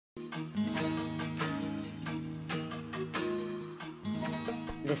The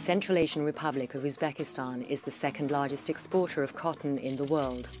Central Asian Republic of Uzbekistan is the second largest exporter of cotton in the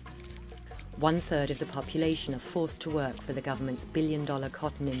world. 1/3 of the population are forced to work for the government's billion-dollar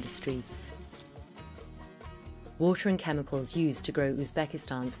cotton industry. Water and chemicals used to grow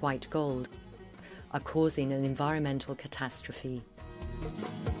Uzbekistan's white gold are causing an environmental catastrophe.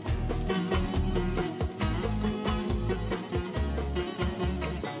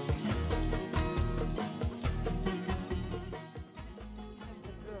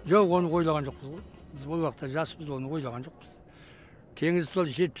 Yok, onu oylagan jokpuz. Biz o vaqtda жаспыз, onu oylagan jokpuz. Tеңиз сол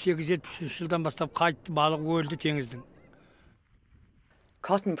 72-73 жылдан бастап кайтты, балык өлдү теңиздин.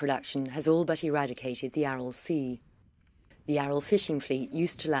 Cotton production has all but eradicated the Aral Sea. The Aral fishing fleet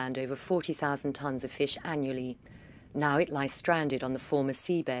used to land over 40,000 tons of fish annually. Now it lies stranded on the former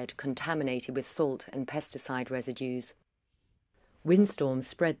seabed, contaminated with salt and pesticide residues. Windstorms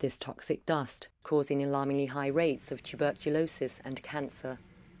spread this toxic dust, causing alarmingly high rates of tuberculosis and cancer.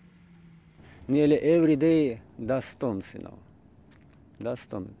 Nearly every day, dust storms, dust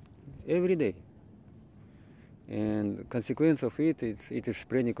storm, every day. And the consequence of it is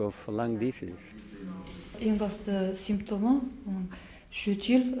spreading of lung disease. Ең басты симптомы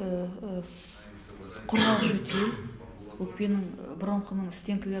жөтел, құрғақ жөтел, өкпенің бронхының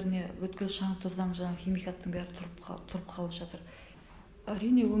стенкілеріне өткел шаң тоздаң жаңа химикаттың бәрі тұрып қалып жатыр.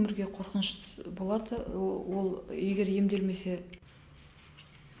 Әрине өмірге қорқыныш болады, ол егер емделмесе.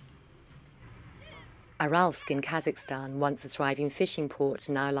 Aralsk in Kazakhstan, once a thriving fishing port,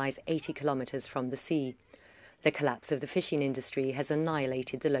 now lies 80 kilometers from the sea. The collapse of the fishing industry has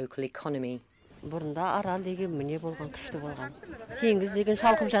annihilated the local economy. Бұрында Арал деген міне болған, күшті болған. Теңіз деген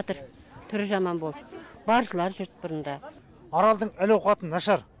шалқып жатыр, түрі жаман болды. Баршылар жүрт бұрында. Аралдың әл-ауқаты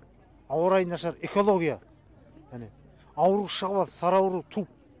нашар, ауа райы нашар, экология. Ауру шығып, сары ауру туып,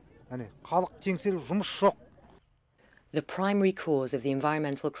 халық теңселіп жұмыс жоқ. The primary cause of the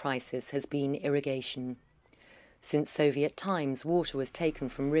environmental crisis has been irrigation. Since Soviet times, water was taken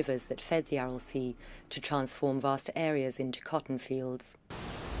from rivers that fed the Aral Sea to transform vast areas into cotton fields.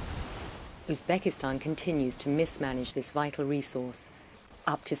 Uzbekistan continues to mismanage this vital resource.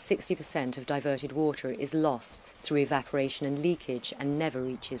 Up to 60% of diverted water is lost through evaporation and leakage and never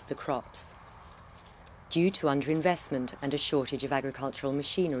reaches the crops. Due to underinvestment and a shortage of agricultural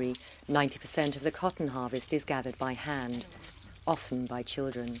machinery, 90% of the cotton harvest is gathered by hand, often by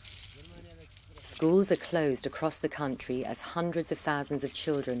children. Schools are closed across the country as hundreds of thousands of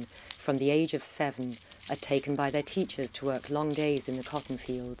children from the age of 7 are taken by their teachers to work long days in the cotton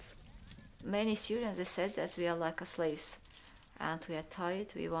fields. Many students have said that we are like slaves and we are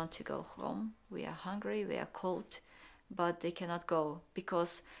tired, we want to go home, we are hungry, we are cold, but they cannot go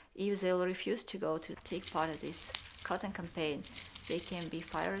because if they will refuse to go to take part of this cotton campaign, they can be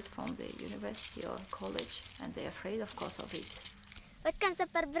fired from the university or college, and they're afraid, of course, of it. O'tgan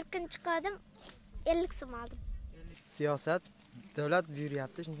safar bir kun chiqadim, 50 so'm oldim. Siyosat, davlat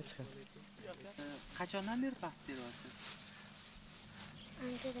buyuryapti, shunga chiqadi. Qachondan beri paxt beryapsiz?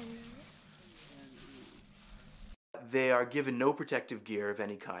 Anchadan. They are given no protective gear of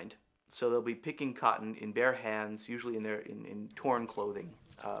any kind. So they'll be picking cotton in bare hands, usually in torn clothing,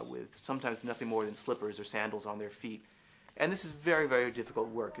 with sometimes nothing more than slippers or sandals on their feet. And this is very, very difficult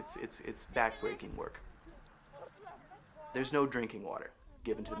work. It's backbreaking work. There's no drinking water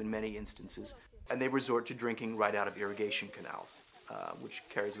given to them in many instances, and they resort to drinking right out of irrigation canals, which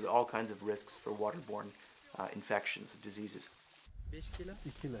carries with all kinds of risks for waterborne infections, diseases.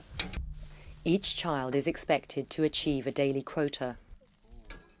 Each child is expected to achieve a daily quota.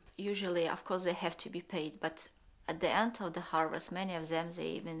 Usually, of course, they have to be paid, but at the end of the harvest, many of them, they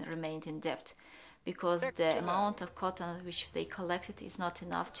even remained in debt because the amount of cotton which they collected is not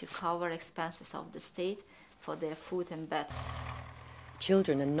enough to cover expenses of the state for their food and bed.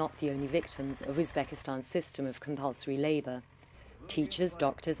 Children are not the only victims of Uzbekistan's system of compulsory labour. Teachers,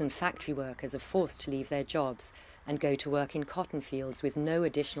 doctors and factory workers are forced to leave their jobs and go to work in cotton fields with no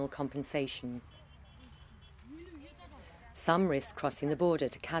additional compensation. Some risk crossing the border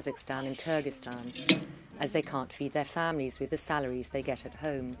to Kazakhstan and Kyrgyzstan, as they can't feed their families with the salaries they get at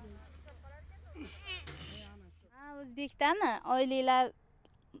home. O'zbekdami oilalar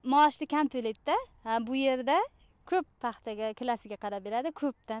maoshni kam to'laydi-da. Bu yerda ko'p paxtaga, klassiga qarab beradi,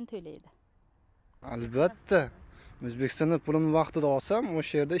 ko'pdan to'laydi. Albatta. O'zbekistonda pulimni vaqtida olsam,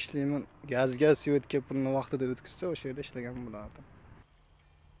 o'sha yerda ishlayman. Gazga, svetga pulimni vaqtida o'tkazsa, o'sha yerda ishlagan bo'lardim.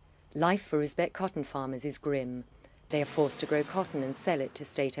 Life for Uzbek cotton farmers is grim. They are forced to grow cotton and sell it to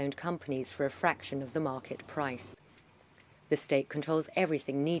state-owned companies for a fraction of the market price. The state controls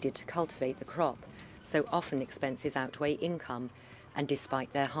everything needed to cultivate the crop, so often expenses outweigh income, And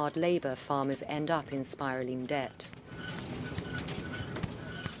despite their hard labour, farmers end up in spiralling debt.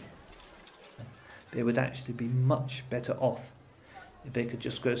 They would actually be much better off if they could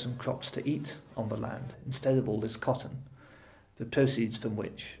just grow some crops to eat on the land instead of all this cotton, the proceeds from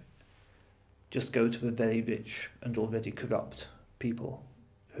which just go to the very rich and already corrupt people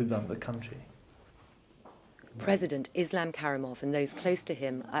who run the country. President Islam Karimov and those close to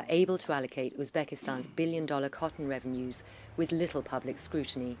him are able to allocate Uzbekistan's billion-dollar cotton revenues with little public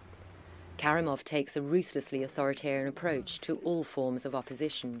scrutiny. Karimov takes a ruthlessly authoritarian approach to all forms of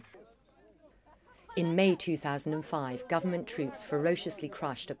opposition. In May 2005, government troops ferociously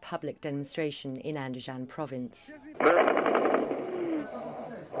crushed a public demonstration in Andijan province.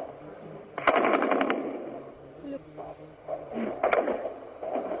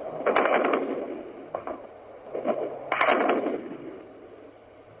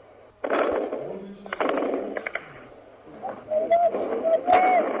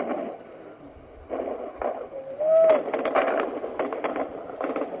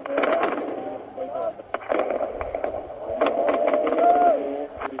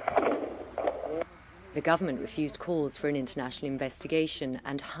 The government refused calls for an international investigation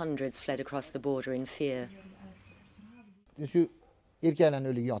and hundreds fled across the border in fear. Shu erkaklarni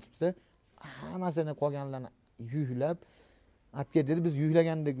o'ligi yotibdi. Hammasini qolganlarni yuklab olib ketdi. Biz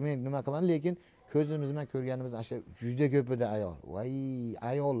yuklagandik, men nima qilaman, lekin ko'zimiz bilan ko'rganimiz asha juda ko'p edi ayol. Voy,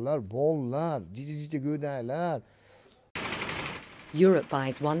 ayollar, bolalar, jiji go'daklar. Europe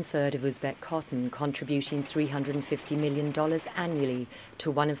buys 1/3 of Uzbek cotton, contributing $350 million annually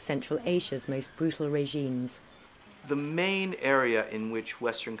to one of Central Asia's most brutal regimes. The main area in which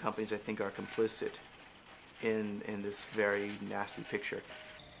Western companies, I think, are complicit in this very nasty picture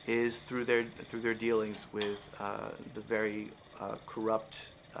is through their dealings with the very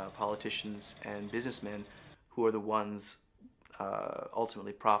corrupt politicians and businessmen who are the ones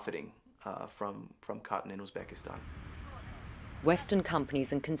ultimately profiting from cotton in Uzbekistan. Western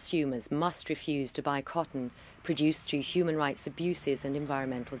companies and consumers must refuse to buy cotton produced through human rights abuses and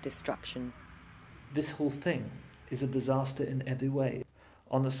environmental destruction. This whole thing is a disaster in every way,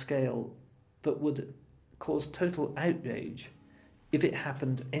 on a scale that would cause total outrage if it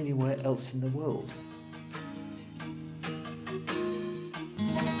happened anywhere else in the world.